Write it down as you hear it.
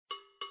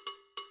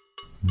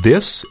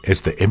This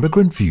is the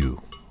Immigrant View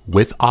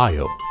with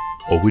Ayo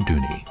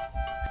Oweduni.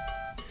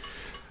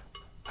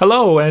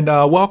 Hello and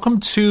welcome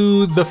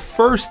to the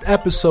first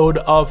episode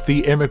of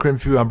the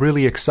Immigrant View. I'm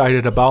really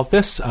excited about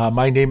this.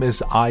 My name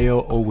is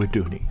Ayo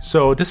Oweduni.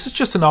 So this is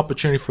just an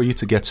opportunity for you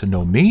to get to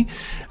know me,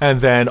 and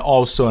then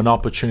also an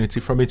opportunity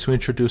for me to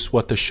introduce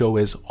what the show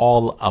is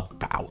all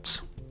about.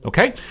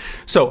 Okay,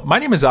 so my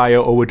name is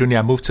Ayo Oweduni.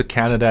 I moved to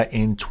Canada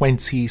in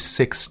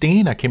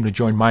 2016. I came to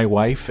join my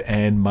wife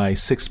and my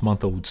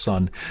 6-month-old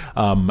son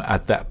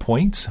at that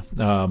point.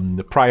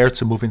 Prior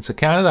to moving to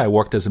Canada, I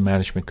worked as a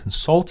management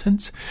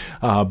consultant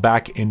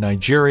back in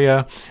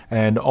Nigeria,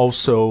 and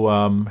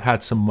also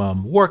had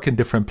some work in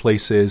different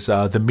places,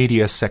 the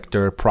media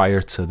sector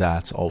prior to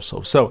that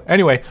also. So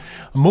anyway,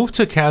 I moved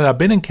to Canada. I've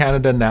been in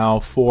Canada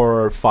now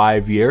for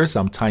 5 years.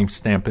 I'm time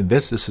stamping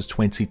this. This is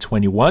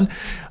 2021.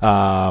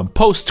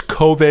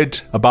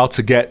 Post-COVID, about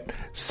to get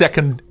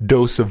second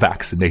dose of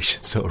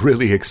vaccination. So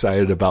really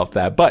excited about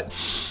that. But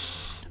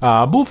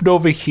moved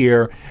over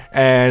here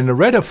and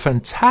read a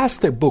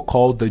fantastic book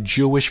called The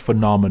Jewish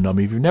Phenomenon.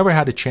 If you've never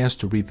had a chance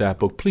to read that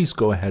book, please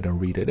go ahead and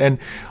read it. And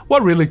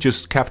what really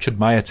just captured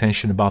my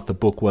attention about the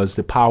book was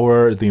the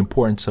power, the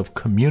importance of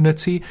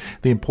community,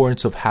 the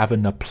importance of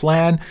having a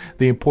plan,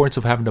 the importance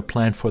of having a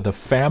plan for the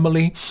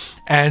family,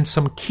 and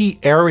some key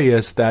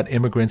areas that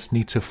immigrants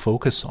need to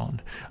focus on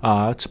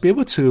to be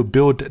able to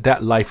build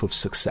that life of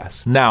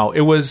success. Now,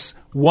 it was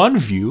one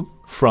view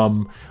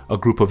from a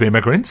group of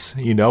immigrants,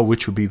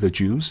 which would be the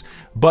Jews.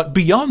 But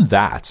beyond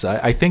that,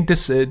 I think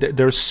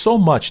there's so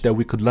much that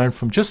we could learn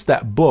from just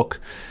that book.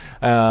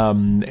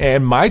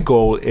 And my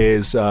goal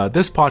is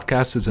this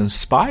podcast is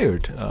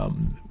inspired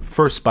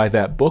first by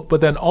that book, but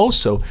then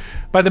also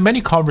by the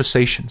many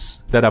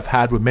conversations that I've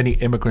had with many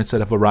immigrants that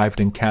have arrived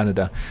in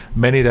Canada,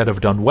 many that have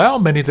done well,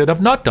 many that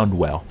have not done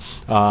well,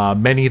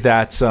 many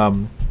that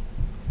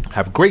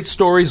have great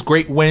stories,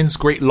 great wins,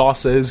 great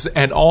losses,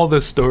 and all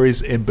the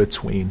stories in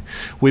between.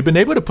 We've been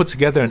able to put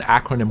together an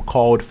acronym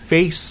called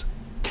FACE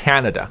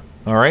Canada.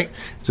 All right.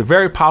 It's a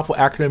very powerful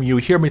acronym. You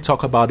hear me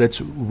talk about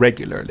it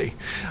regularly.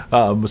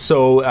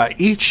 So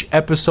each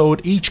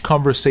episode, each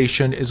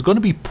conversation is going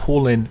to be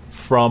pulling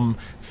from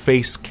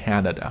FACE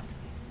Canada.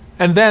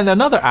 And then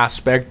another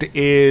aspect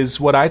is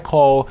what I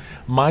call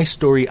my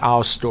story,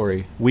 our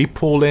story. We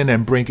pull in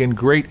and bring in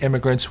great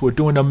immigrants who are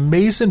doing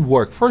amazing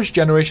work. First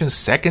generation,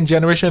 second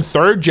generation,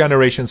 third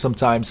generation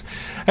sometimes.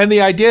 And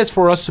the idea is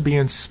for us to be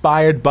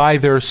inspired by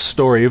their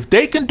story. If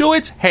they can do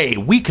it, hey,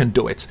 we can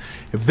do it.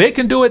 If they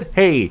can do it,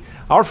 hey,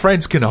 our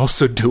friends can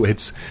also do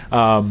it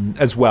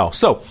as well.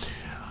 So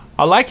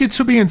I'd like you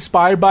to be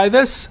inspired by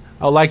this.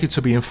 I'd like you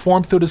to be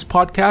informed through this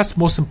podcast.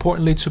 Most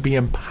importantly, to be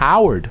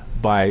empowered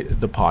by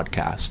the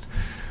podcast.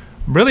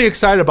 I'm really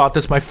excited about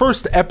this. My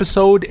first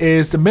episode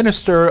is the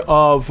Minister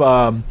of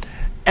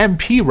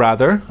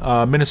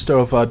MP Minister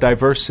of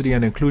Diversity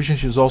and Inclusion.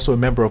 She's also a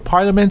member of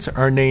Parliament.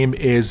 Her name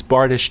is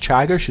Bardish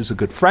Chagger. She's a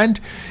good friend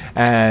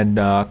and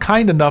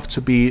kind enough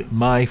to be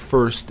my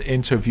first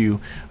interview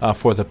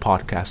for the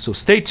podcast. So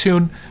stay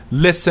tuned,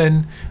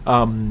 listen,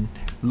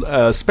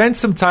 spend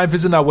some time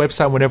visiting our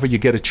website whenever you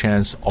get a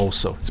chance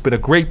also. It's been a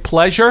great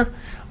pleasure.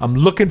 I'm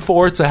looking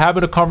forward to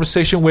having a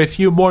conversation with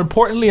you. More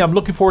importantly, I'm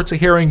looking forward to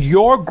hearing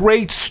your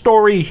great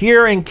story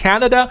here in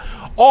Canada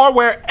or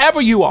wherever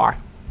you are.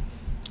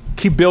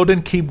 Keep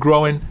building, keep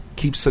growing,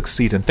 keep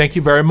succeeding. Thank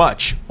you very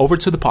much. Over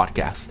to the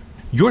podcast.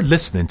 You're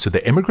listening to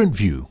the Immigrant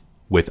View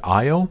with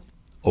Ayo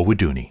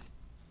Oweduni.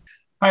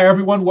 Hi,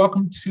 everyone.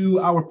 Welcome to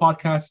our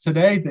podcast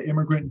today, the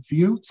Immigrant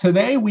View.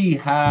 Today we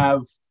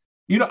have,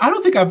 I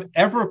don't think I've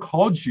ever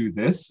called you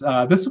this.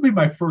 This will be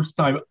my first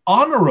time,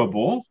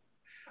 Honorable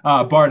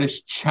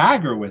Bardish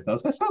Chagger with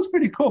us. That sounds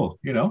pretty cool,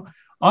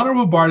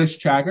 Honorable Bardish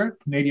Chagger,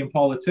 Canadian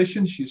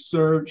politician. She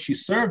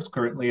serves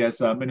currently as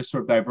Minister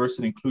of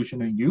Diversity,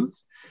 Inclusion and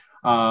Youth.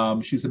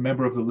 She's a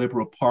member of the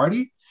Liberal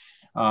Party.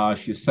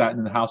 She sat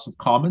in the House of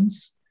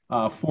Commons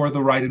for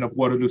the riding of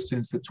Waterloo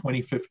since the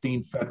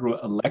 2015 federal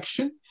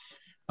election.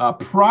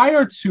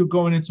 Prior to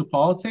going into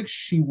politics,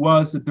 she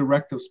was the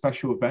Director of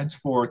Special Events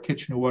for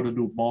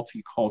Kitchener-Waterloo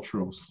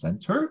Multicultural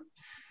Center.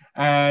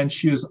 And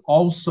she has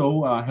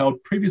also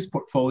held previous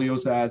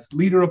portfolios as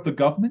Leader of the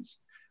Government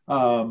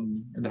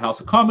in the House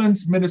of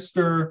Commons,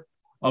 Minister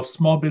of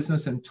Small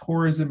Business and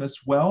Tourism as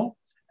well,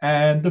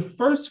 and the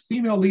first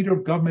female Leader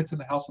of Government in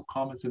the House of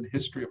Commons in the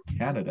history of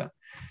Canada.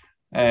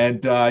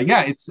 And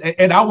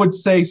and I would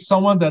say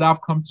someone that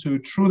I've come to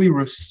truly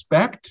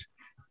respect,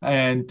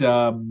 and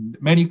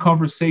many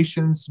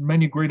conversations,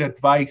 many great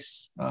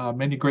advice,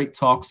 many great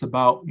talks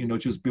about,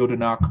 just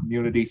building our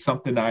community,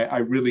 something I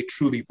really,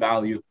 truly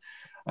value.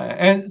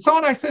 And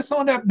someone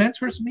that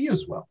mentors me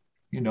as well,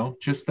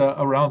 just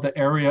around the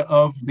area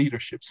of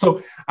leadership.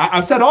 So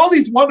I've said all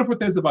these wonderful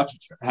things about you.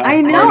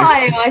 I know.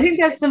 I think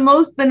that's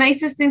the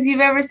nicest things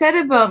you've ever said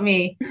about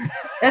me.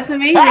 That's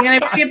amazing. And I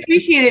really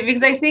appreciate it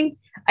because I think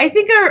I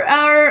think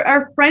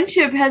our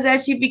friendship has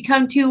actually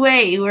become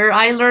two-way, where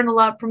I learn a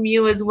lot from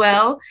you as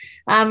well,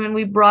 and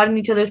we broaden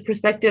each other's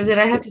perspectives. And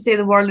I have to say,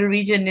 the Waterloo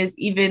region is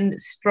even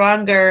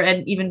stronger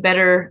and even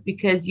better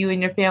because you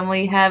and your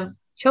family have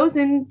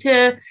chosen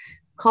to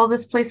call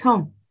this place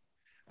home.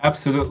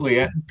 Absolutely.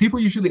 And people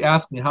usually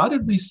ask me, how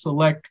did we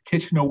select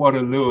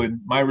Kitchener-Waterloo? And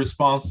my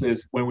response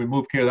is, when we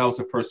moved here, that was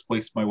the first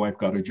place my wife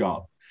got a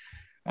job.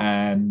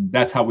 And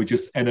that's how we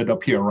just ended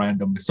up here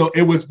randomly. So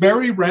it was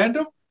very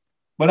random,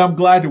 but I'm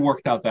glad it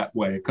worked out that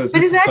way because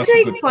But this it's is such a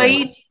actually good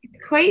place. it's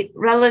quite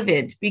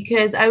relevant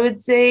because I would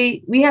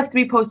say we have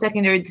three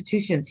post-secondary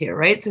institutions here,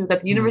 right? So we've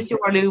got the University of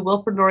Waterloo,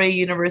 Wilfrid Laurier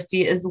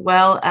University, as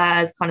well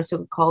as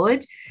Conestoga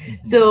College.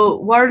 So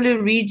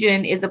Waterloo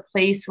region is a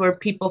place where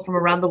people from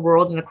around the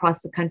world and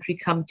across the country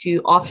come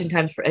to,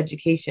 oftentimes for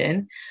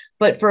education,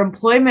 but for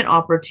employment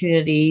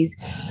opportunities.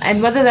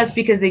 And whether that's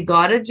because they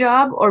got a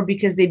job or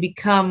because they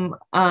become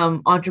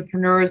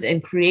entrepreneurs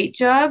and create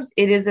jobs,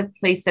 it is a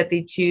place that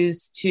they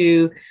choose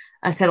to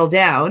settle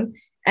down.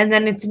 And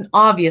then it's an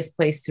obvious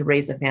place to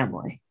raise a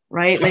family,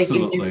 right?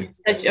 Absolutely. Like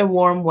it's such a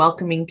warm,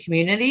 welcoming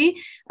community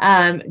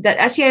that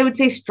actually I would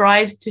say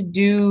strives to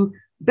do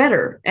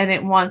better, and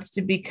it wants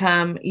to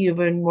become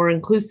even more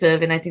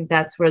inclusive. And I think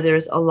that's where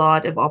there's a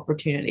lot of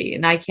opportunity.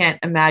 And I can't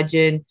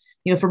imagine,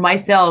 for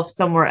myself,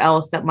 somewhere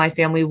else that my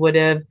family would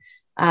have,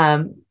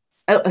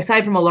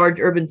 aside from a large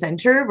urban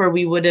center where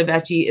we would have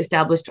actually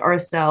established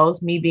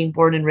ourselves, me being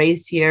born and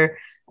raised here,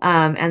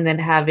 and then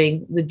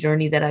having the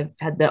journey that I've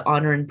had the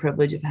honor and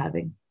privilege of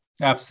having.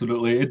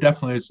 Absolutely. It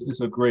definitely is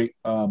a great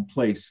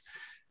place.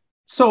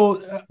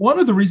 So one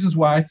of the reasons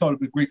why I thought it'd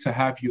be great to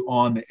have you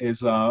on is,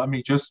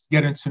 just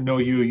getting to know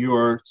you.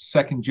 You're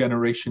second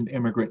generation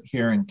immigrant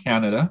here in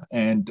Canada.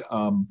 And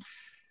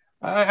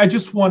I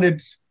just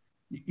wanted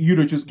you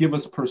to just give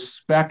us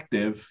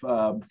perspective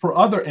for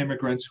other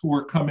immigrants who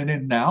are coming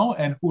in now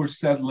and who are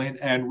settling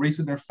and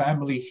raising their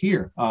family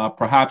here.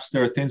 Perhaps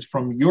there are things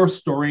from your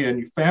story and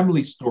your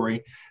family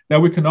story that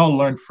we can all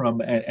learn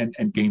from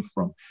and gain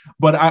from.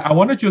 But I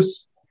want to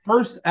just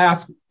first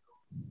ask,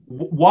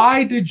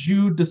 why did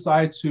you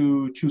decide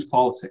to choose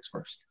politics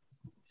first?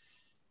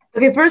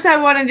 Okay, first I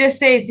want to just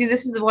say, see,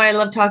 this is why I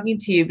love talking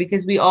to you,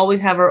 because we always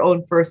have our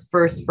own first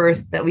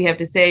that we have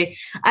to say.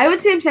 I would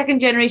say I'm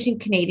second generation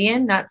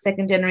Canadian, not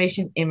second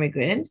generation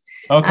immigrant.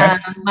 Okay.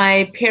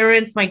 My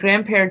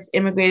grandparents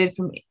immigrated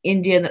from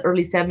India in the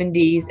early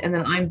 70s, and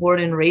then I'm born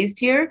and raised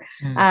here.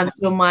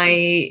 So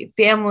my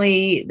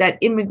family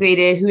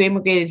who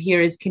immigrated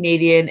here is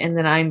Canadian, and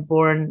then I'm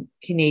born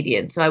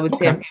Canadian. So I would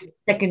say I'm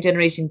second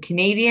generation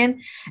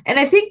Canadian. And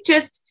I think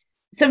just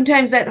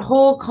sometimes that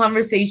whole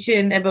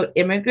conversation about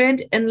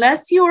immigrant,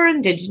 unless you are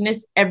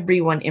Indigenous,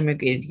 everyone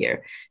immigrated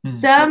here.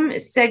 Some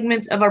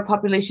segments of our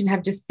population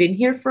have just been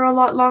here for a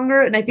lot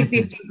longer, and I think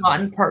they've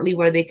forgotten partly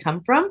where they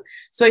come from.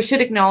 So I should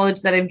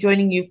acknowledge that I'm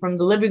joining you from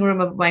the living room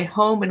of my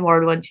home in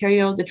Waterloo,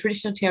 Ontario, the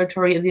traditional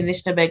territory of the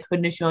Anishinaabe,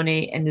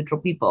 Haudenosaunee, and Neutral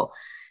people.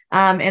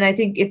 And I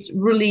think it's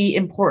really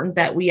important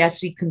that we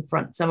actually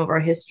confront some of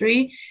our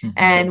history,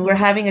 and we're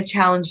having a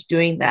challenge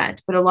doing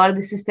that. But a lot of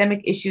the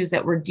systemic issues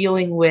that we're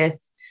dealing with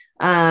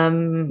are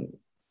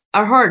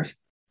hard,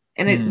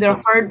 and they're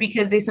hard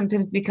because they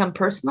sometimes become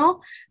personal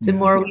the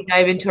more we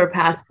dive into our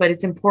past. But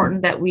it's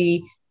important that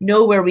we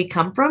know where we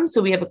come from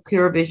so we have a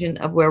clearer vision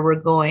of where we're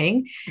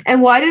going.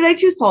 And why did I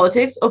choose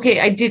politics?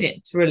 Okay, I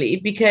didn't really,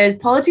 because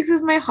politics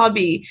is my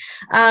hobby.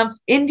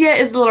 India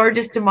is the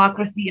largest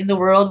democracy in the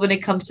world when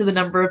it comes to the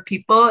number of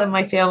people, and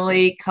my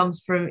family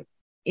comes from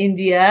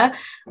India.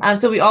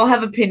 So we all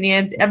have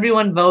opinions,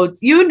 everyone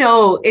votes,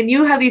 and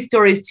you have these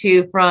stories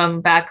too from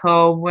back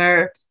home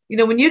where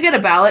when you get a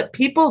ballot,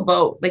 people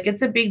vote. Like,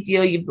 it's a big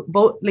deal. You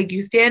vote, like,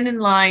 you stand in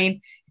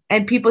line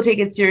and people take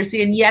it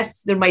seriously. And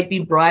yes, there might be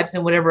bribes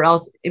and whatever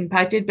else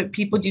impacted, but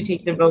people do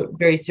take their vote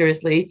very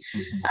seriously.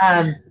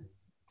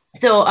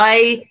 So when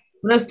I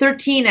was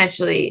 13,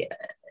 actually,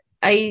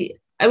 I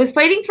was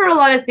fighting for a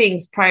lot of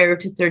things prior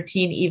to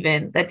 13,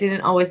 even that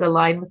didn't always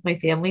align with my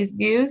family's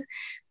views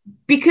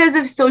because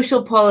of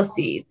social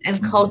policies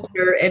and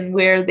culture and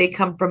where they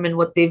come from and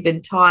what they've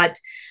been taught,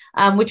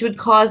 which would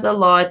cause a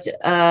lot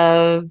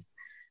of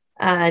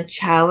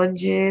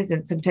challenges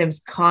and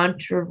sometimes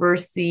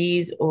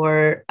controversies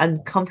or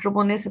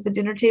uncomfortableness at the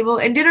dinner table.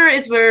 And dinner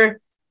is where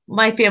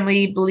my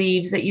family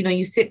believes that,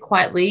 you sit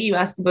quietly, you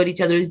ask about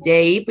each other's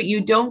day, but you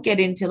don't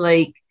get into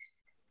a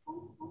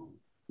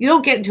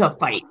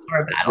fight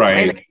or a battle,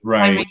 right?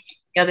 Right.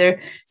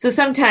 Together. So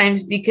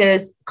sometimes,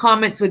 because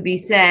comments would be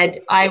said,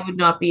 I would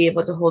not be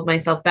able to hold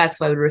myself back.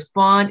 So I would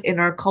respond. In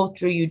our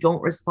culture, you don't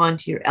respond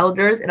to your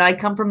elders. And I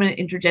come from an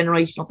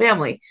intergenerational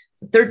family.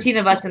 So 13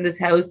 of us in this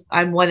house,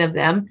 I'm one of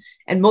them.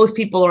 And most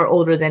people are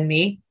older than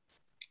me.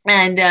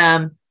 And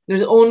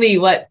there's only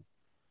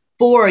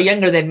 4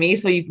 younger than me.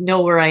 So you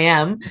know where I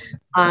am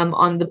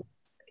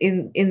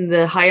in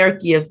the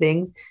hierarchy of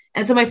things.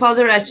 And so my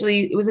father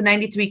it was a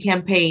 93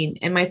 campaign,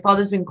 and my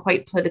father's been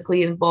quite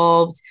politically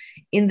involved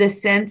in the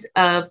sense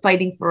of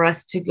fighting for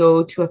us to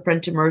go to a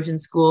French immersion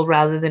school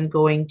rather than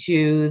going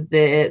to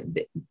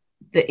the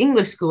the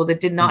English school that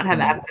did not have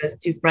access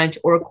to French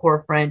or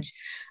core French,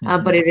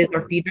 but it is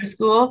our feeder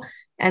school.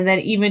 And then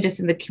even just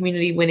in the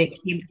community, when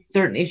it came to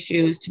certain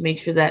issues, to make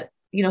sure that,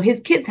 you know, his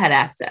kids had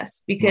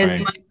access, because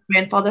my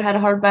grandfather had a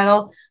hard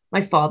battle.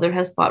 My father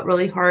has fought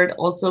really hard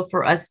also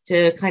for us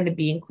to kind of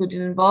be included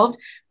and involved,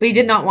 but he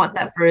did not want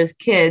that for his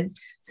kids.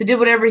 So did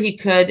whatever he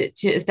could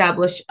to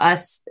establish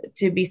us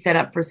to be set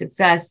up for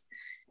success.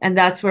 And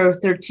that's where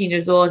 13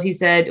 years old, he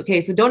said,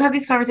 okay, so don't have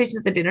these conversations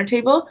at the dinner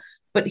table,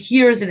 but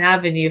here's an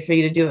avenue for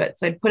you to do it.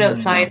 So I put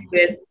out science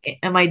with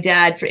my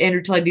dad for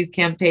Andrew Tully's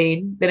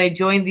campaign. Then I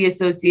joined the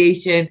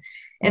association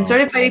and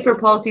started fighting for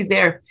policies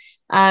there.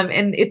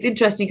 And it's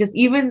interesting because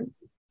even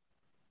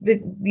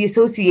the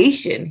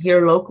association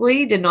here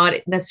locally did not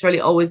necessarily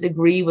always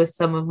agree with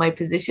some of my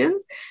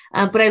positions,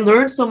 but I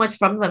learned so much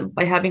from them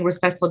by having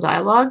respectful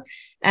dialogue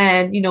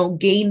and, you know,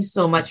 gained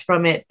so much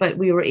from it. But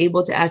we were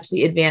able to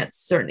actually advance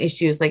certain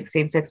issues like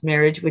same-sex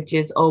marriage, which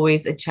is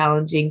always a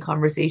challenging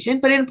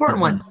conversation, but an important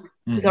one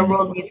because our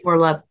world needs more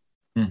love.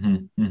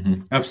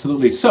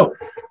 Absolutely. So,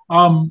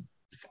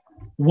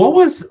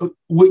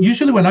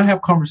 usually when I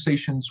have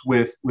conversations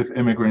with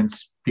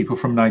immigrants, people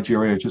from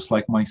Nigeria, just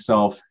like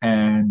myself,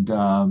 and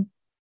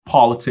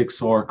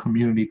politics or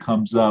community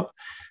comes up,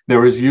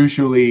 there is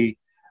usually,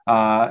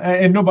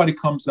 and nobody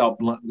comes out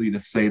bluntly to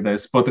say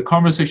this, but the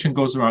conversation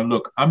goes around,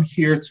 look, I'm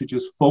here to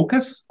just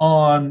focus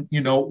on,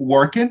 you know,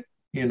 working,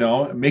 you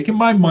know, making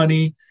my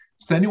money,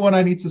 sending what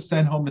I need to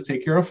send home to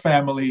take care of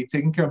family,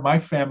 taking care of my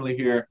family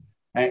here.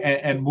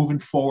 And moving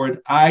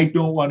forward, I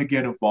don't want to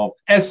get involved,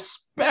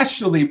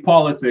 especially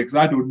politics.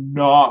 I do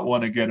not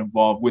want to get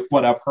involved with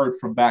what I've heard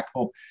from back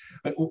home.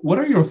 What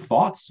are your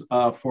thoughts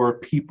for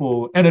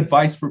people and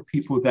advice for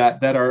people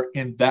that are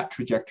in that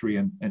trajectory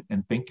and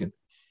thinking?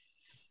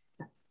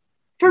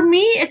 For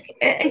me,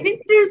 I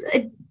think there's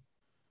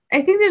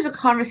a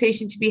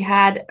conversation to be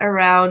had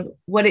around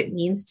what it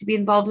means to be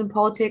involved in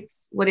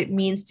politics, what it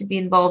means to be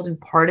involved in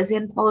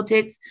partisan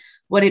politics,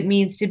 what it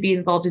means to be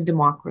involved in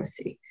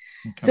democracy.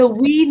 Okay. So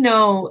we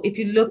know if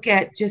you look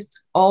at just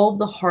all of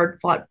the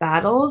hard-fought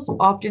battles,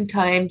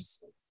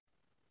 oftentimes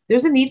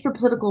there's a need for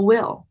political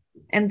will.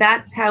 And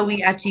that's how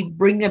we actually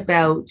bring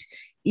about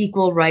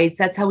equal rights.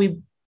 That's how we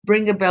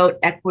bring about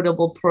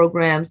equitable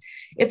programs.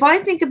 If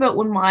I think about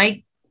when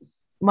my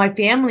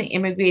family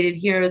immigrated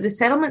here, the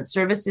settlement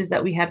services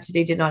that we have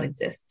today did not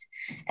exist.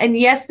 And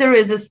yes, there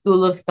is a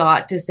school of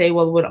thought to say,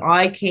 well, when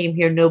I came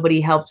here,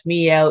 nobody helped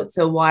me out,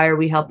 so why are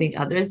we helping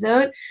others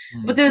out?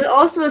 But there's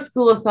also a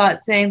school of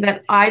thought saying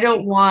that I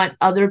don't want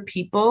other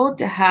people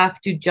to have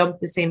to jump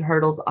the same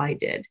hurdles I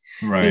did.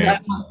 Right. Because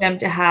I want them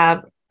to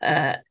have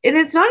and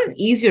it's not an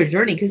easier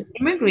journey because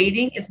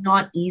immigrating is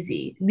not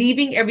easy.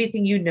 Leaving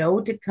everything you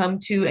know to come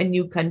to a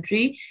new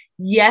country.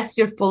 Yes,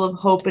 you're full of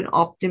hope and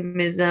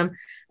optimism,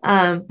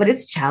 but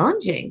it's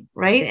challenging,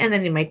 right? And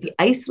then it might be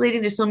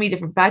isolating. There's so many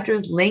different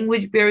factors,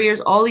 language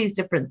barriers, all these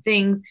different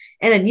things,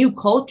 and a new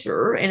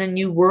culture and a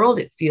new world,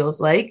 it feels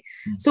like.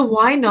 So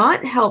why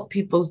not help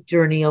people's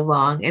journey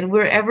along? And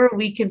wherever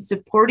we can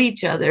support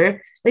each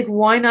other, like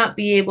why not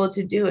be able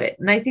to do it?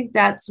 And I think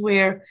that's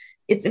where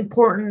it's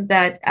important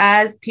that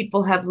as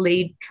people have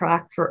laid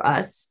track for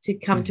us to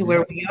come to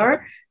where we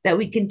are, that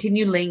we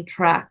continue laying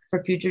track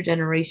for future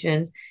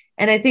generations.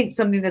 And I think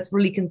something that's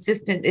really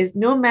consistent is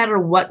no matter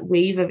what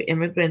wave of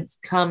immigrants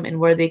come and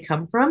where they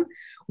come from,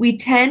 we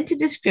tend to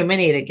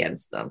discriminate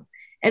against them.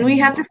 And we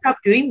have to stop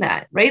doing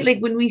that, right? Like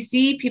when we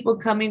see people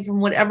coming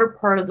from whatever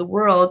part of the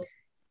world,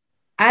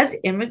 as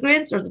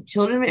immigrants or the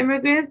children of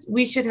immigrants,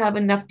 we should have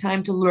enough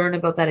time to learn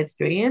about that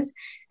experience.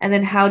 And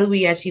then how do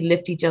we actually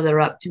lift each other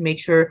up to make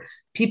sure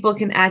people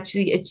can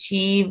actually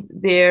achieve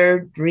their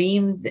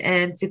dreams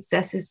and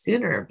successes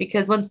sooner?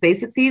 Because once they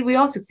succeed, we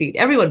all succeed.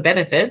 Everyone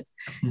benefits.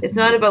 It's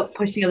not about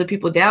pushing other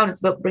people down. It's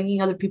about bringing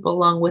other people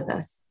along with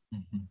us.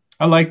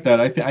 I like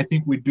that. I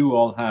think we do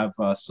all have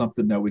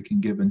something that we can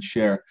give and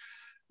share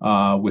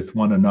with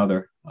one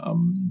another.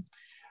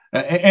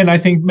 And I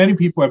think many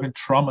people have been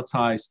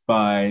traumatized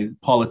by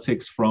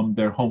politics from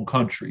their home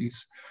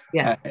countries.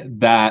 Yeah.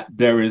 That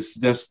there is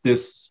this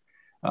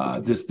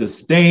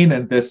disdain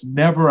and this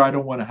never, I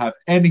don't want to have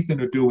anything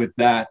to do with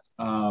that.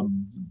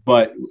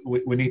 But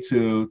we need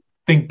to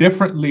think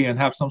differently and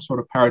have some sort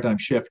of paradigm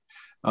shift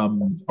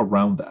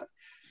around that.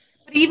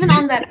 But even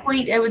on that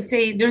point, I would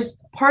say there's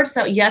parts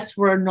that, yes,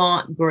 were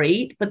not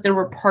great, but there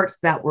were parts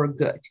that were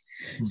good.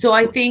 So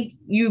I think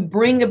you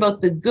bring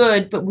about the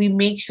good, but we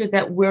make sure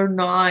that we're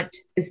not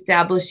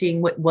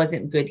establishing what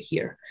wasn't good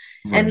here.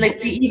 Right. And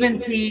like we even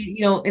see,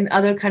 you know, in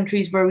other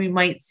countries where we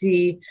might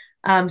see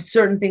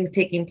certain things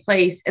taking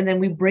place, and then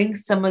we bring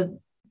some of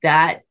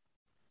that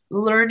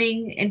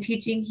learning and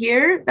teaching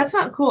here. That's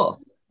not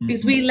cool.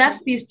 Because we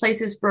left these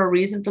places for a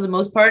reason for the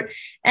most part.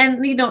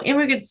 And, you know,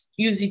 immigrants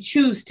usually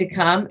choose to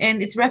come,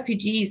 and it's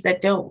refugees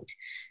that don't.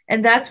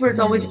 And that's where it's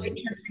always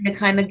interesting to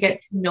kind of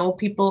get to know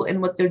people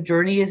and what their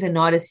journey is and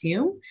not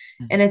assume.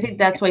 And I think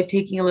that's why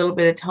taking a little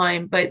bit of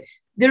time. But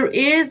there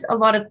is a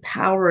lot of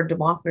power in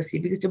democracy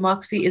because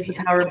democracy is the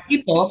power of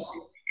people.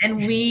 And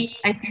we,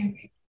 I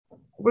think,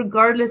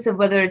 regardless of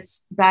whether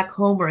it's back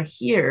home or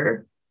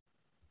here,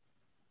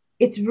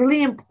 it's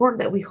really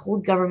important that we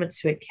hold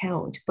governments to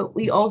account, but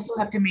we also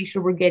have to make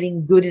sure we're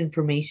getting good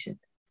information.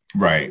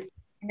 Right.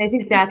 And I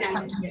think that's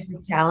sometimes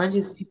the challenge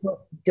is people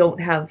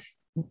don't have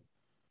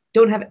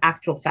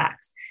actual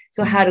facts.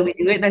 So how do we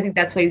do it? And I think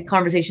that's why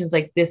conversations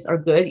like this are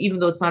good, even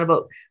though it's not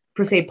about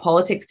per se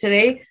politics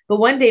today, but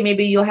one day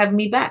maybe you'll have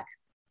me back.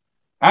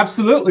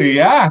 Absolutely.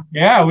 Yeah.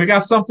 Yeah. We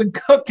got something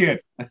cooking.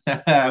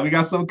 We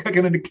got something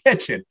cooking in the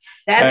kitchen.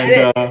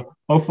 That's it.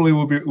 Hopefully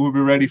we'll be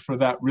ready for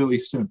that really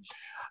soon.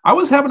 I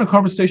was having a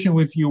conversation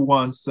with you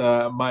once.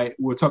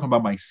 We're talking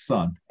about my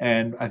son,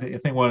 and I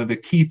think one of the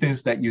key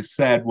things that you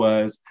said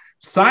was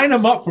sign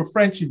him up for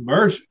French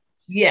immersion.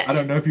 Yes. I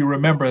don't know if you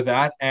remember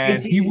that,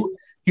 and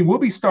he will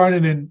be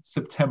starting in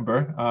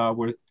September.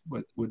 We're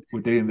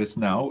dating this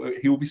now.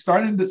 He will be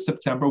starting in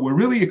September. We're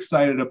really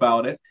excited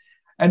about it.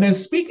 And then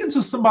speaking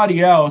to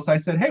somebody else, I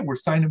said, hey, we're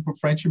signing for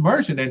French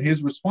immersion. And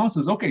his response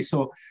is, okay,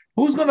 so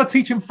who's going to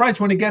teach him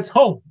French when he gets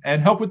home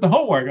and help with the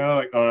homework? And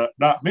I'm like,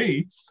 not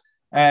me.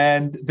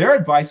 And their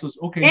advice was,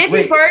 okay,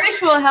 Auntie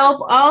Bardish will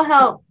help. I'll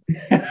help.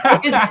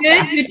 If it's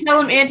good, you tell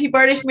him Auntie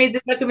Bardish made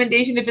this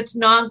recommendation. If it's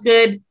not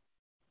good,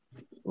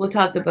 we'll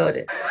talk about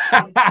it.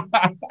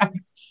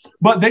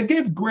 But they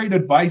gave great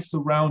advice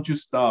around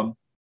just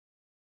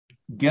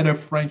get a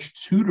French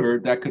tutor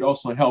that could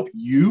also help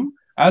you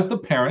as the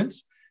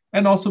parents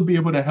and also be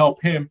able to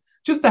help him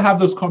just to have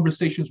those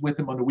conversations with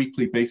him on a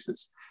weekly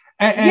basis.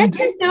 And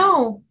yes and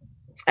no.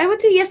 I would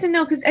say yes and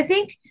no, because I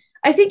think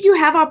you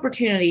have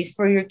opportunities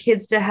for your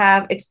kids to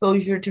have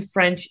exposure to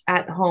French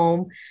at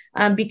home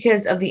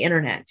because of the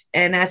internet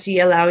and actually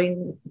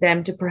allowing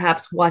them to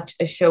perhaps watch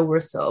a show or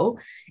so.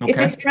 Okay. If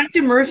it's French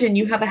immersion,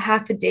 you have a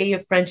half a day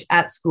of French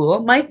at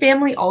school. My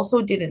family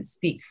also didn't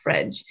speak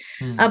French,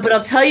 but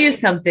I'll tell you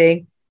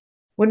something.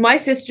 When my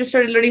sister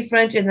started learning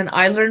French and then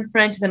I learned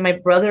French, then my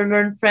brother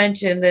learned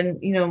French and then,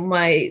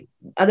 my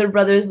other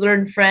brothers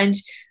learned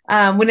French.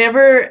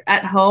 Whenever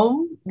at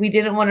home, we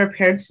didn't want our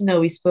parents to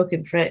know we spoke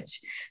in French.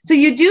 So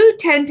you do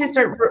tend to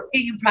start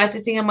working and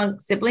practicing among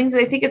siblings.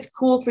 And I think it's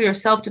cool for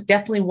yourself to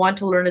definitely want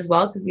to learn as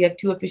well, because we have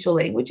 2 official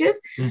languages.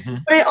 Mm-hmm.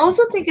 But I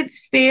also think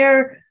it's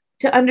fair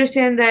to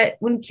understand that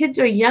when kids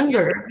are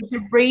younger,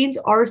 their brains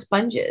are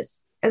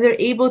sponges and they're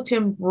able to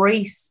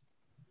embrace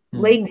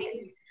language.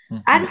 Mm-hmm.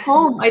 At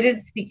home, I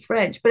didn't speak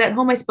French, but at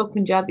home I spoke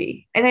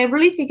Punjabi. And I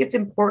really think it's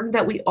important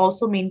that we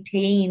also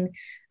maintain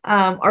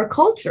our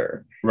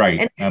culture. Right.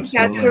 And I think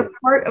that's where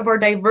part of our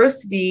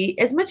diversity,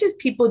 as much as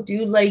people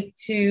do like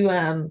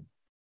to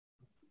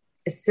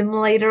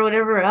assimilate or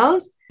whatever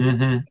else,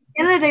 and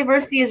the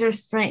diversity is our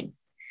strength.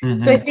 Mm-hmm.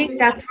 So I think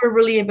that's where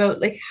really about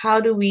like, how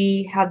do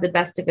we have the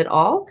best of it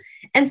all?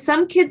 And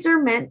some kids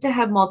are meant to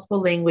have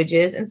multiple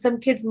languages and some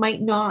kids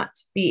might not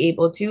be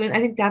able to. And I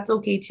think that's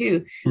okay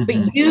too. Mm-hmm. But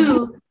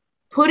you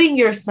putting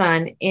your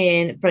son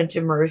in French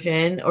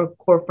immersion or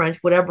core French,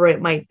 whatever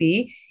it might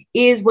be,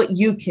 is what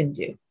you can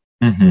do.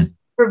 Mm-hmm.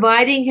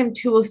 Providing him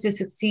tools to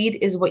succeed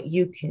is what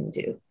you can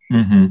do.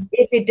 Mm-hmm.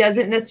 If it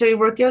doesn't necessarily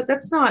work out,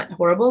 that's not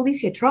horrible. At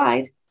least you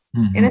tried.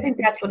 Mm-hmm. And I think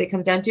that's what it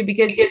comes down to,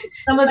 because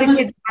some of the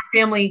kids in our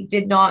family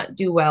did not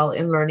do well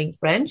in learning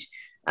French.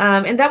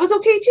 And that was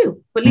okay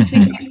too. But at least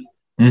we tried.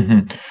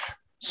 Mm-hmm.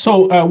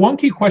 So one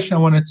key question I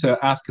wanted to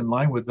ask in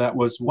line with that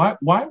was, why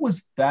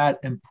was that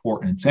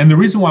important? And the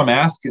reason why I'm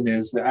asking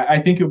is that I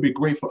think it would be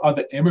great for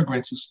other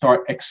immigrants to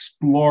start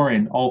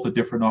exploring all the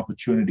different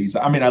opportunities.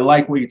 I mean, I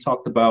like what you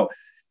talked about.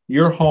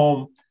 You're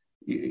home,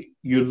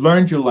 you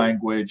learned your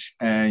language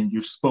and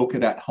you spoke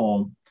it at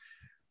home.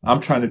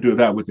 I'm trying to do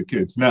that with the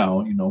kids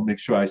now, make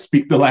sure I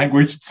speak the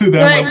language to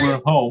them when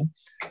we're home.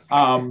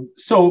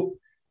 So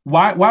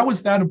why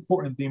was that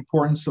important? The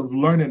importance of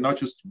learning not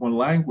just one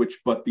language,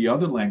 but the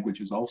other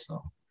languages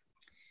also.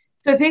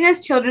 So I think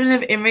as children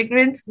of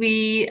immigrants,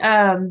 we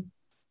sometimes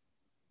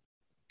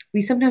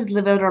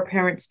live out our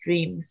parents'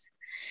 dreams.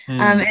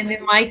 And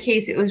in my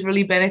case, it was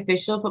really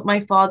beneficial, but my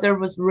father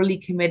was really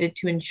committed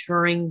to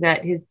ensuring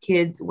that his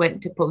kids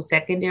went to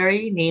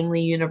post-secondary,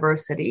 namely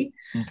university.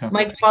 Okay.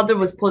 My father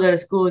was pulled out of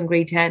school in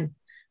grade 10.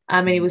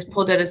 And he was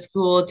pulled out of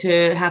school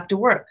to have to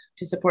work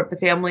to support the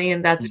family.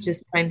 And that's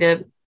just kind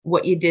of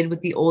what you did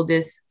with the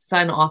oldest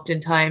son,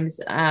 oftentimes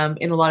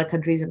in a lot of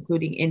countries,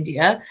 including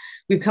India.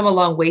 We've come a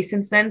long way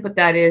since then, but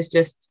that is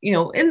just,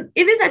 and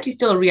it is actually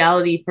still a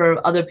reality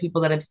for other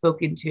people that I've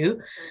spoken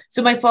to.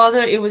 So my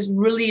father, it was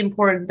really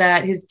important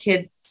that his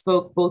kids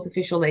spoke both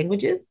official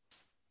languages.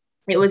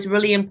 It was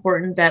really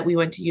important that we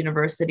went to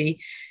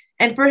university.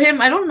 And for him,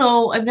 I don't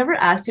know, I've never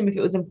asked him if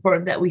it was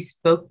important that we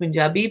spoke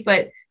Punjabi,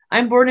 but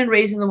I'm born and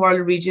raised in the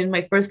Waterloo region.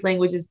 My first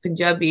language is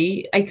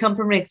Punjabi. I come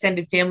from an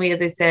extended family, as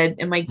I said,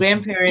 and my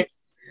grandparents,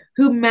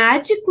 who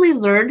magically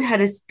learned how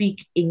to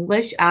speak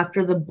English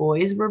after the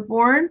boys were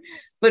born.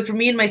 But for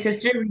me and my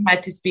sister, we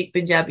had to speak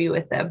Punjabi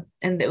with them.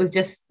 And it was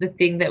just the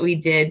thing that we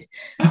did.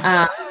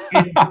 And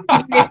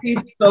if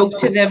you spoke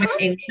to them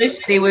in English,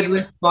 they would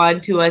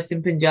respond to us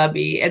in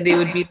Punjabi. And they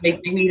would be like,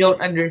 we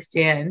don't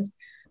understand.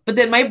 But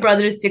then my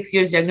brother is 6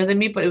 years younger than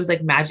me, but it was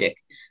like magic.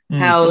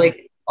 How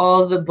all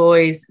of the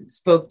boys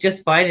spoke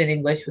just fine in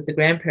English with the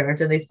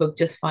grandparents, and they spoke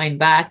just fine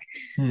back.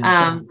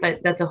 But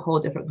that's a whole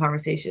different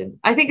conversation.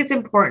 I think it's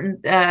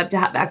important to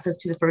have access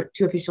to the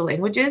two official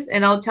languages.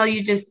 And I'll tell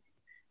you just,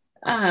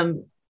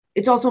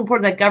 it's also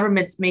important that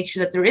governments make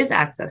sure that there is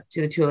access to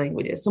the two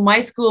languages. So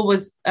my school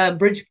was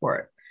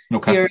Bridgeport.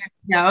 Here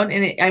in town,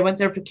 and I went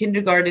there for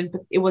kindergarten,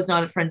 but it was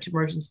not a French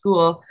immersion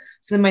school.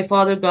 So then my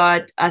father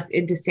got us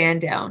into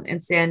Sandown,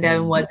 and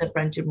Sandown was a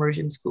French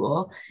immersion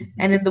school.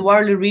 And in the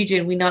Waterloo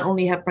region, we not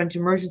only have French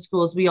immersion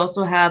schools, we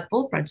also have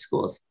full French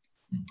schools.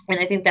 And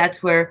I think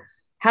that's where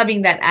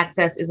having that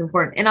access is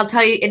important. And I'll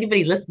tell you,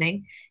 anybody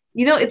listening,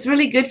 it's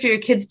really good for your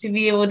kids to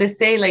be able to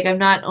say, like, I'm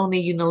not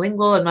only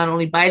unilingual, I'm not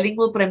only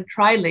bilingual, but I'm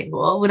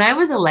trilingual. When I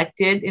was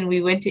elected and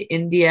we went to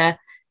India,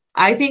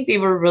 I think they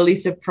were really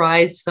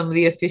surprised, some of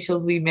the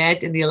officials we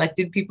met and the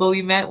elected people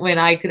we met, when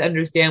I could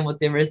understand what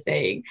they were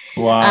saying.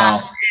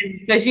 Wow.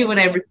 Especially when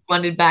I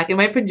responded back. And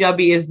my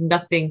Punjabi is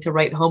nothing to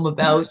write home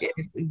about.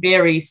 It's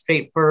very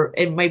straightforward.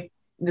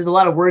 There's a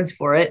lot of words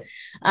for it,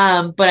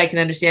 but I can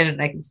understand it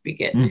and I can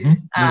speak it.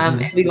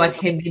 And we watch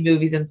Hindi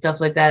movies and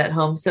stuff like that at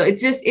home. So it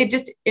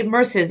just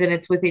immerses and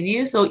it's within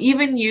you. So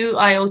even you,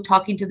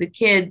 talking to the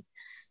kids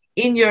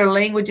in your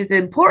language is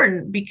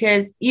important,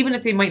 because even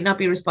if they might not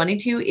be responding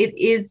to you, it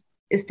is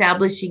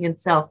establishing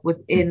itself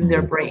within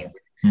their brains.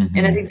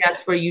 And I think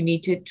that's where you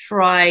need to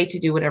try to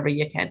do whatever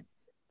you can.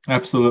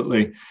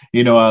 Absolutely.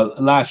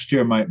 Last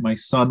year, my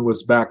son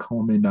was back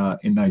home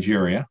in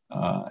Nigeria,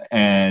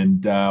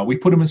 and we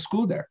put him in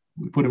school there.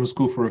 We put him in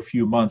school for a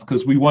few months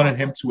because we wanted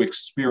him to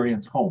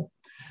experience home.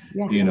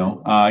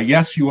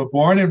 Yes, you were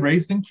born and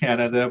raised in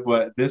Canada,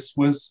 but this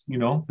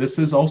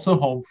is also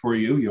home for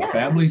you. Your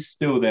family's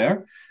still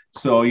there.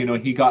 So,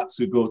 he got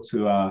to go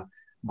to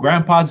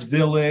grandpa's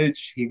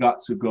village. He got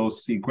to go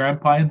see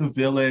grandpa in the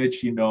village.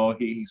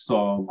 He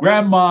saw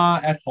grandma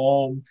at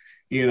home,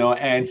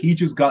 and he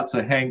just got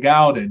to hang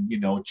out and,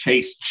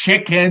 chase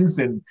chickens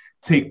and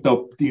take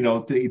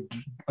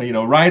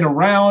ride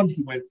around.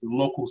 He went to the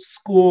local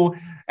school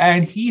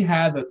and he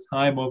had the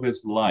time of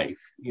his life.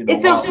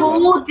 It's a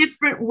whole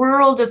different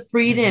world of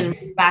freedom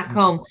back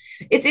home.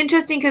 It's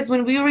interesting because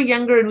when we were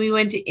younger and we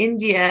went to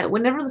India,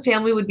 whenever the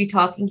family would be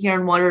talking here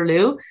in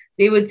Waterloo,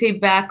 they would say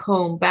back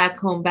home, back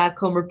home, back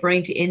home,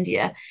 referring to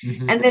India.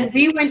 And then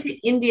we went to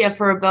India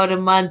for about a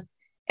month.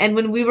 And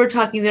when we were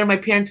talking there, my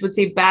parents would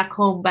say back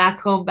home,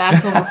 back home,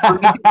 back home,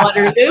 referring to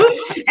Waterloo.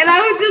 And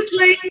I was just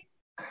like,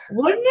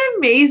 what an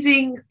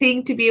amazing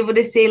thing to be able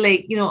to say,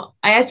 like,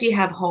 I actually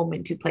have home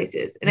in two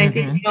places. And I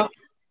think,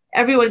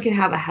 everyone can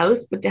have a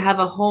house, but to have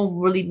a home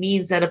really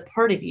means that a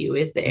part of you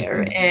is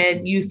there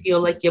and you feel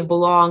like you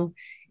belong.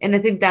 And I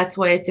think that's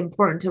why it's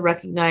important to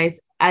recognize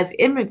as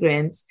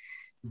immigrants,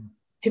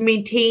 to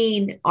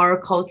maintain our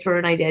culture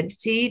and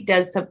identity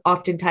does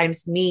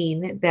oftentimes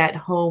mean that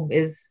home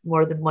is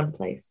more than one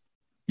place.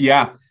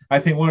 Yeah, I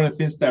think one of the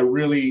things that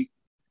really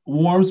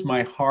warms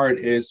my heart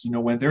is,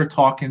 when they're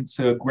talking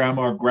to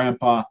grandma or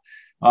grandpa,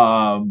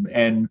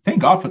 and thank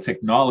God for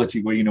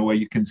technology where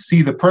you can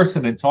see the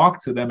person and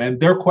talk to them. And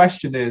their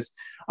question is,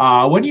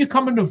 when are you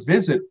coming to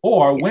visit?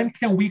 Or when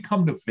can we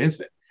come to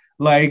visit?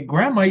 Like,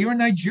 grandma, you're in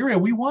Nigeria.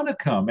 We want to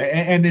come.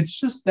 And it's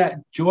just that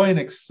joy and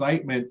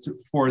excitement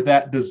for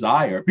that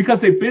desire because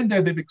they've been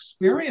there, they've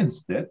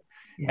experienced it.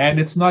 Yeah. And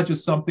it's not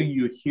just something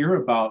you hear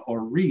about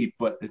or read,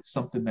 but it's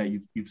something that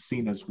you've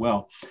seen as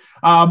well.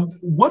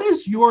 What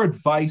is your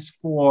advice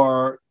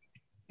for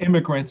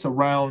immigrants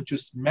around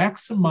just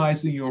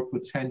maximizing your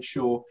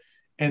potential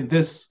in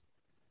this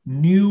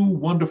new,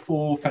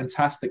 wonderful,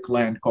 fantastic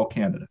land called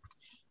Canada?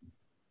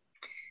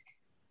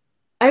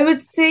 I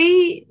would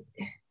say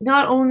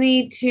not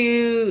only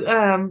to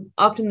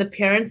often the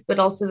parents, but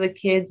also the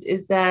kids,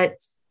 is that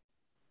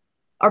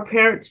our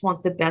parents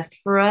want the best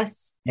for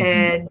us.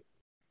 And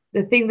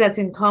the thing that's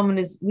in common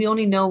is we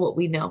only know what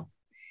we know.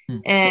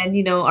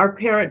 And, our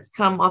parents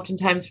come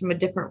oftentimes from a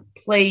different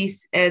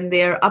place and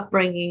their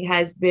upbringing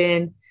has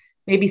been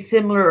maybe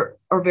similar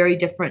or very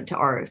different to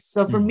ours.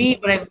 So for me,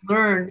 what I've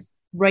learned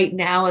right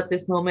now at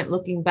this moment,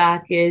 looking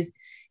back, is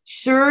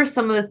sure,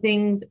 some of the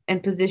things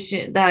and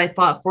position that I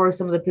fought for,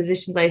 some of the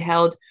positions I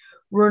held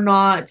were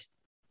not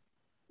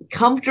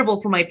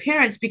comfortable for my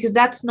parents because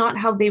that's not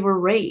how they were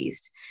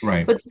raised.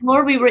 Right. But the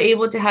more we were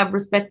able to have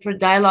respect for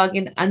dialogue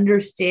and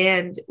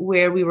understand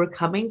where we were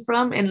coming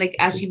from and like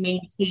actually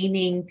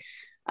maintaining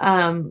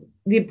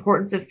the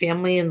importance of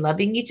family and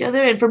loving each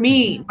other. And for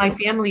me, my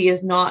family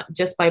is not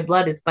just by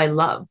blood, it's by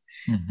love.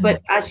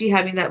 But actually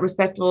having that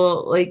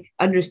respectful, like,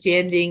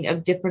 understanding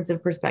of difference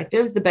of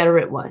perspectives, the better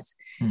it was.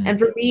 And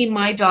for me,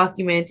 my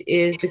document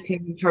is the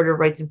Canadian Charter of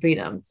Rights and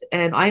Freedoms.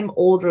 And I'm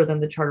older than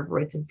the Charter of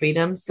Rights and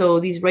Freedoms.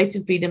 So these rights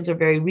and freedoms are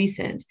very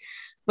recent.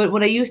 But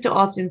what I used to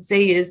often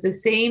say is the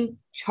same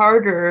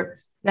charter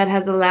that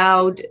has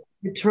allowed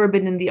the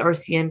turban in the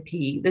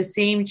RCMP, the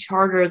same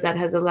charter that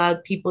has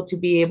allowed people to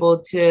be able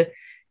to,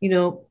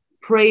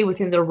 pray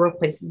within their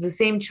workplaces, the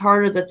same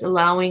charter that's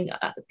allowing,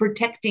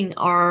 protecting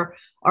our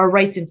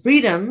rights and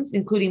freedoms,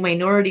 including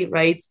minority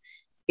rights,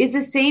 is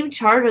the same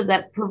charter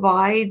that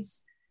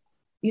provides,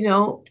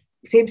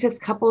 same-sex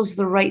couples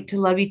the right to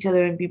love each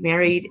other and be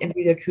married and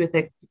be their true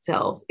authentic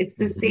selves. It's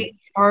the same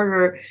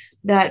charter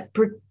that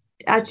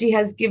actually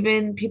has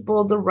given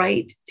people the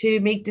right to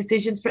make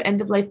decisions for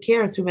end-of-life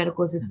care through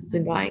medical assistance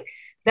in dying.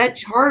 That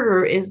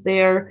charter is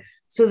there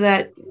so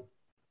that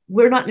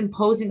we're not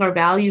imposing our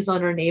values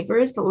on our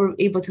neighbors, but we're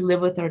able to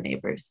live with our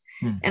neighbors.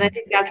 And I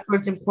think that's where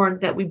it's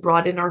important that we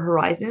broaden our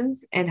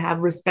horizons and have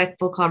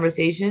respectful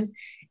conversations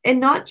and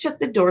not shut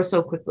the door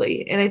so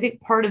quickly. And I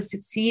think part of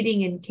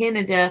succeeding in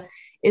Canada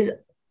is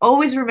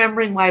always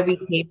remembering why we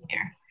came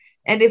here.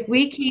 And if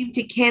we came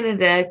to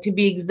Canada to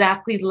be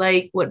exactly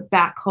like what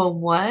back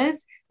home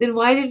was, then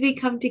why did we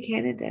come to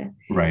Canada?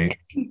 Right.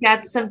 I think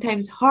that's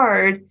sometimes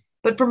hard.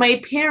 But for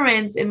my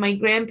parents and my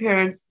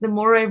grandparents, the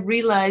more I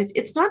realized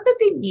it's not that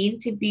they mean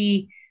to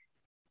be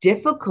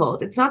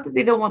difficult. It's not that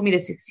they don't want me to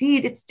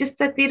succeed. It's just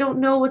that they don't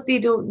know what they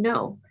don't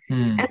know.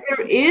 And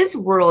there is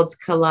worlds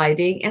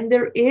colliding, and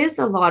there is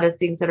a lot of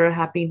things that are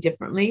happening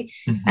differently.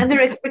 And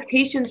their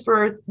expectations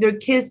for their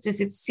kids to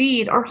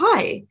succeed are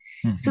high.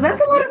 So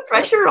that's a lot of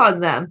pressure on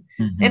them.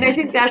 And I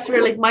think that's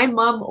where, like, my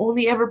mom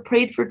only ever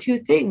prayed for two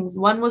things.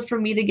 One was for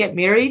me to get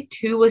married.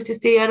 Two was to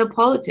stay out of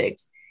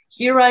politics.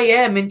 Here I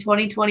am in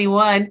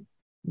 2021,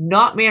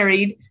 not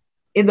married,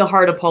 in the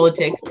heart of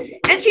politics.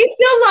 And she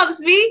still loves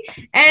me.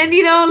 And,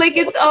 you know, like,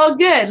 it's all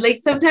good. Like,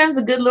 sometimes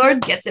the good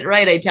Lord gets it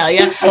right, I tell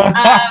you.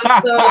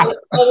 So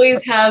always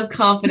have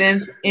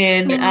confidence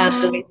in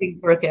the way things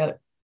work out.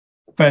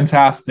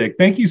 Fantastic.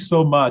 Thank you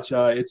so much.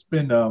 It's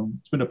been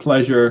a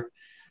pleasure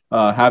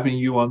having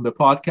you on the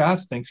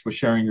podcast. Thanks for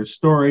sharing your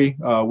story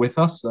with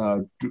us.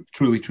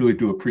 Truly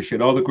do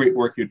appreciate all the great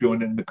work you're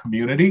doing in the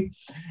community.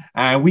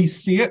 And we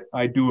see it.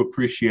 I do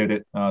appreciate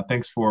it.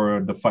 Thanks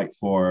for the fight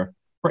for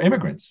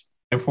immigrants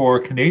and for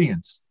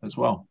Canadians as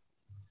well.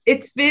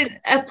 It's been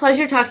a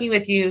pleasure talking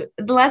with you.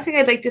 The last thing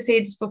I'd like to say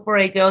just before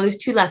I go, there's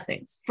two last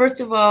things. First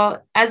of all,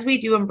 as we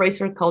do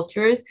embrace our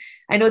cultures,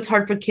 I know it's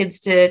hard for kids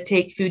to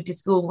take food to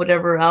school and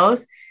whatever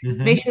else.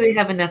 Make sure they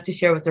have enough to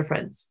share with their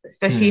friends,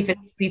 especially if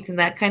it's sweets and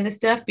that kind of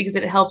stuff, because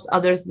it helps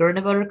others learn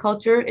about our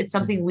culture. It's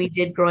something we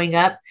did growing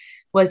up,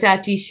 was to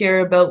actually share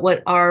about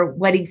what our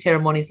wedding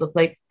ceremonies look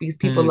like, because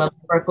people love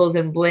sparkles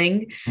and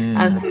bling. So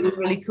it was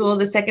really cool.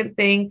 The second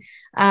thing,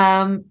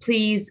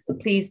 please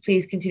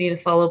continue to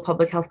follow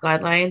public health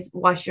guidelines.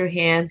 Wash your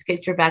hands,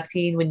 get your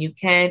vaccine when you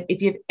can.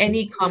 If you have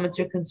any comments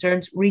or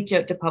concerns, reach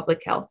out to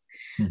public health,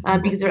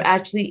 because there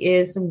actually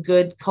is some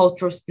good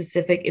cultural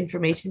specific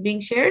information being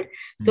shared.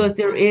 So if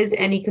there is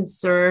any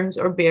concerns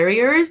or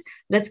barriers,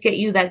 let's get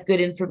you that good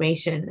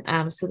information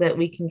so that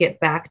we can get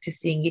back to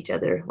seeing each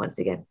other once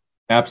again.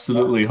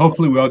 Absolutely.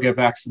 Hopefully we all get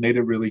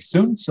vaccinated really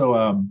soon.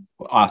 So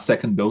our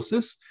second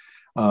doses,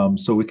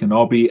 so we can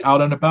all be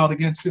out and about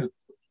again soon.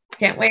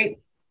 Can't wait.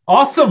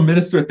 Awesome,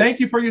 Minister.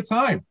 Thank you for your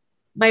time.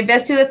 My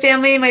best to the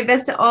family. My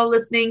best to all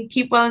listening.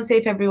 Keep well and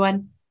safe,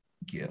 everyone.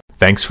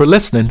 Thanks for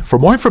listening. For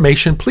more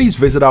information, please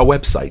visit our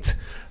website,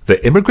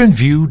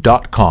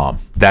 theimmigrantView.com.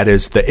 That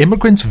is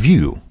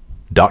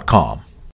theimmigrantView.com.